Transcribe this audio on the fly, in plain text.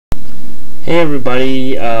Hey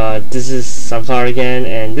everybody, this is Sunflower again,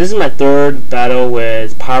 and this is my third battle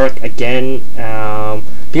with Pirac again.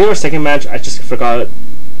 Beginning our second match, I just forgot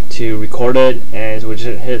to record it, and so we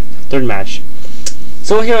just hit third match.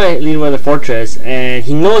 So here I lead with a fortress, and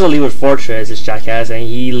he knows I lead with fortress, this jackass, and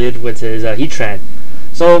he lead with his Heatran.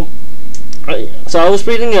 So I was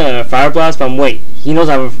reading a Fire Blast, but wait, he knows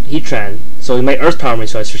I have a Heatran, so he might Earth Power me,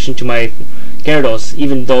 so I switched into my Gyarados,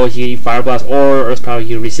 even though he Fire Blast or Earth Power,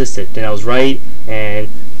 he resisted. Then I was right, and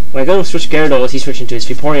when I got him to switch Gyarados, he switched into his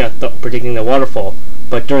Vaporeon, predicting the waterfall.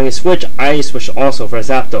 But during his switch, I switched also for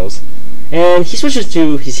Zapdos. And he switches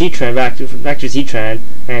to his Heatran, back to his Heatran,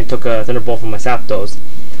 and took a Thunderbolt from my Zapdos.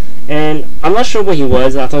 And I'm not sure what he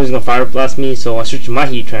was. I thought he was going to Fire Blast me, so I switched to my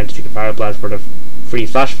Heatran to take a Fire Blast for the free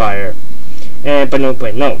Flash Fire. But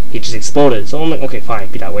no, he just exploded. So I'm like, okay, fine,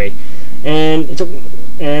 be that way. And it took,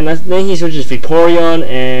 and then he switches Vaporeon,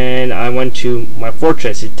 and I went to my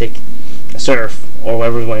Fortress to take a Surf or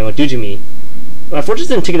whatever he would do to me. My Fortress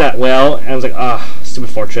didn't take it that well, and I was like,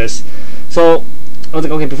 stupid Fortress. So I was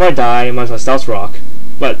like, okay, before I die, I might as well Stealth Rock.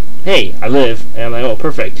 But hey, I live, and I'm like, oh,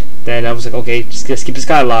 perfect. Then I was like, okay, just keep this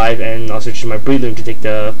guy alive, and I'll switch to my Breloom to take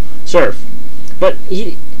the Surf. But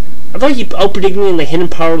I thought he out-predicted me in the hidden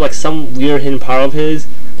power, like some weird hidden power of his,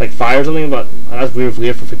 like fire or something, but that's weird for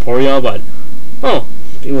Vaporeon, but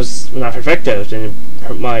it was not effective, and it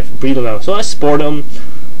hurt my Breloom out. So I sport him,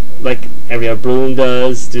 like every other Breloom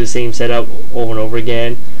does, do the same setup over and over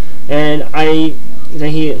again, and then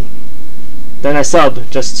I sub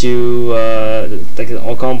just to like an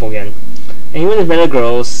all combo again. And he went to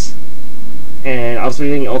Metagross, and I was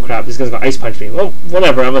thinking, oh crap, this guy's gonna Ice Punch me. Well,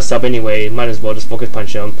 whatever, I'm a sub anyway, might as well just Focus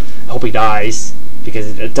Punch him. I hope he dies,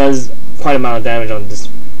 because it does quite a amount of damage on this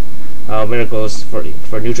Metagross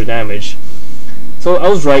for neutral damage. So I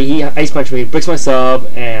was right, he Ice Punched me, breaks my sub,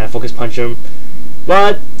 and I Focus Punch him.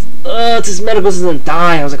 But this Metagross doesn't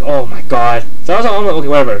die. I was like, oh my god. So I'm like, okay,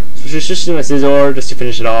 whatever. So just do my Scizor just to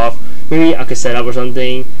finish it off. Maybe I could set up or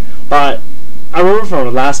something. But I remember from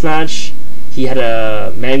the last match, he had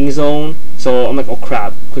a Magnezone. So I'm like, oh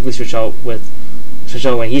crap, quickly switch out when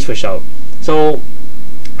he switched out. So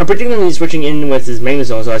I'm predicting he's switching in with his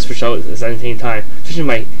Magnezone, so I switched out at the same time, switching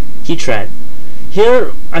my Heatran.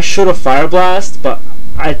 Here I should have Fire Blast, but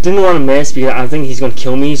I didn't want to miss because I think he's going to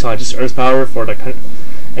kill me, so I just Earth Power for the.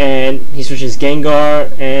 And he switches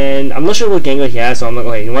Gengar, and I'm not sure what Gengar he has, so I'm like,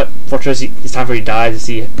 okay, you know what, Fortress, it's time for you to die to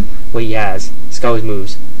see what he has. Scout his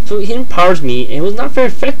moves. So he empowers me, and it was not very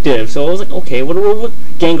effective, so I was like, okay, what would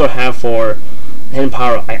Gengar have for hidden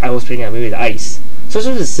power? I was thinking maybe the Ice. So I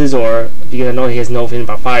switched to Scizor, because I know he has no hidden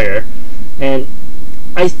power fire, and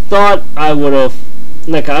I thought I would have,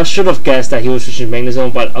 like, I should have guessed that he was switching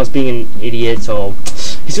Magnezone, but I was being an idiot, so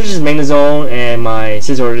he switches Magnezone, and my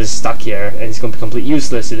Scizor is stuck here, and he's going to be completely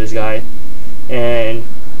useless to this guy. And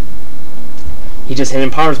he just hidden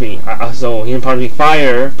powers me. So he empowers me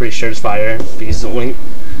Fire, pretty sure it's Fire, because it's the only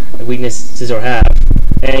weakness Scizor have,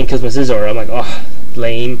 and kills my Scizor. I'm like, oh,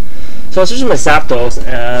 lame. So I switched my Zapdos,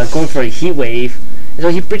 going for a Heat Wave. And so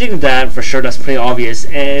he predicted that for sure, that's pretty obvious,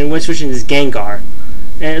 and when switching this Gengar.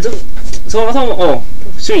 And so I thought, oh,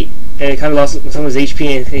 sweet. And he kind of lost some of his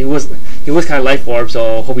HP, and he was kind of Life Orb,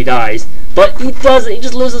 so hope he dies. But he doesn't. He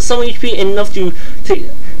just loses some HP enough to take.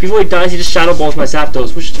 Before he dies, he just Shadow Balls my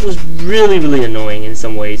Zapdos, which was really, really annoying in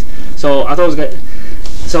some ways. So I thought it was gonna.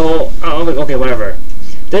 So I was like, okay, whatever.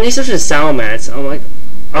 Then he switches to Salamence. I'm like,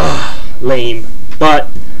 lame. But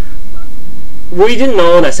we didn't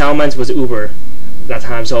know that Salamence was Uber that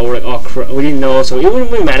time, so we're like, oh, we didn't know, so it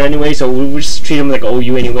wouldn't really matter anyway, so we just treat him like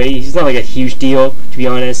OU anyway. He's not like a huge deal, to be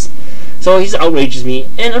honest. So he just outrages me,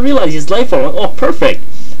 and I realized his Life Orb. Oh, perfect.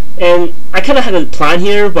 And I kind of had a plan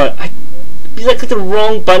here, but I clicked the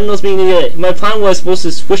wrong button. I was being an idiot. My plan was supposed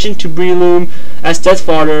to switch into Breloom as Death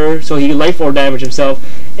Fodder, so he could Life Orb damage himself,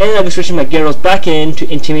 and I was switching my Gyarados back in to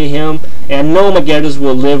intimidate him, and I know my Gyarados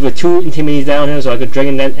will live with 2 intimidates down him, so I could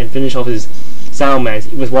Dragon Dance and finish off his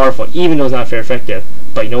Salamence with Waterfall, even though it's not very effective.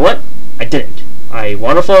 But you know what? I didn't. I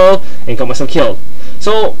Waterfall and got myself killed.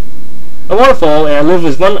 So I Waterfall and I live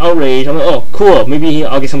with 1 Outrage. I'm like, oh, cool. Maybe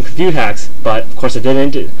I'll get some Confuse hacks. But of course I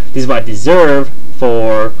didn't. This is what I deserve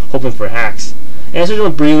for hoping for hacks. And I switched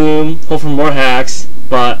on Breloom, hope for more hacks,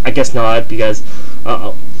 but I guess not, because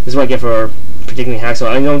this is what I get for predicting hacks. So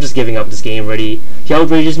I know I'm just giving up this game already. He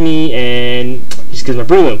outrages me and he just kills my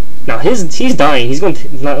Breloom. Now he's dying. He's going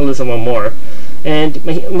to not listen one more. And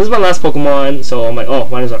this is my last Pokemon, so I'm like, oh,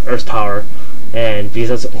 mine is Earth Power. And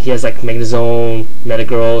because he has like Magnezone,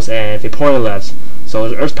 Metagross, and Vaporeon left, so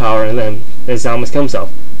it's Earth Power, and then Salamence kill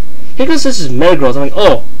himself. Here goes this is Metagross. I'm like,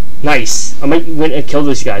 oh, Nice. I might win and kill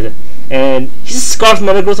these guys. And he just scarfed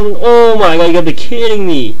Metagross. I'm like, oh my god, you gotta be kidding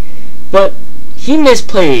me. But he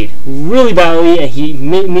misplayed really badly, and he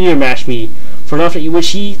meteor mashed me for nothing, which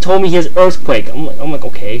he told me he has Earthquake. I'm like,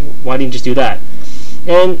 okay, why didn't you just do that?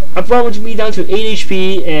 And I brought me down to 8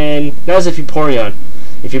 HP, and now it's a Vaporeon.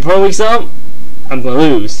 If Vaporeon wakes up, I'm gonna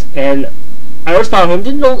lose. And I Earth Power him,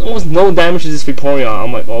 did almost no damage to this Vaporeon.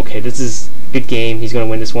 I'm like, okay, this is a good game. He's gonna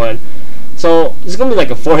win this one. So it's gonna be like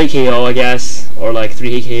a 4-hit KO, I guess, or like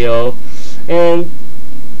 3-hit KO. And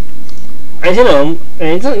I hit him,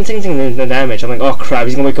 and he's not taking the damage. I'm like, oh crap,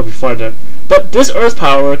 he's gonna wake up before the. But this Earth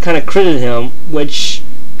Power kind of critted him, which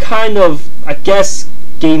kind of, I guess,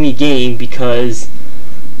 gave me game because,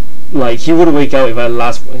 like, he would wake up if I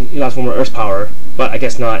lost one more Earth Power. But I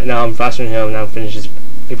guess not. Now I'm faster than him. Now I'm finishes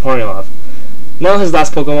Vaporeon off. Now his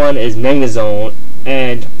last Pokemon is Magnezone,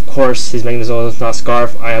 and of course his Magnezone is not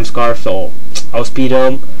Scarf. I am Scarf, so I'll speed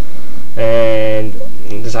him, and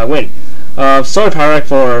this is how I win. Sorry Pirac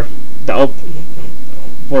for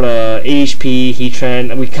the HP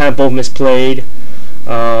Heatran. We kind of both misplayed.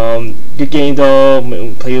 Good game though.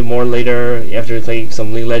 We'll play more later after we play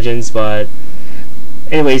some League Legends. But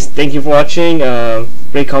anyways, thank you for watching.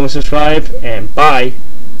 Rate, comment, subscribe, and bye.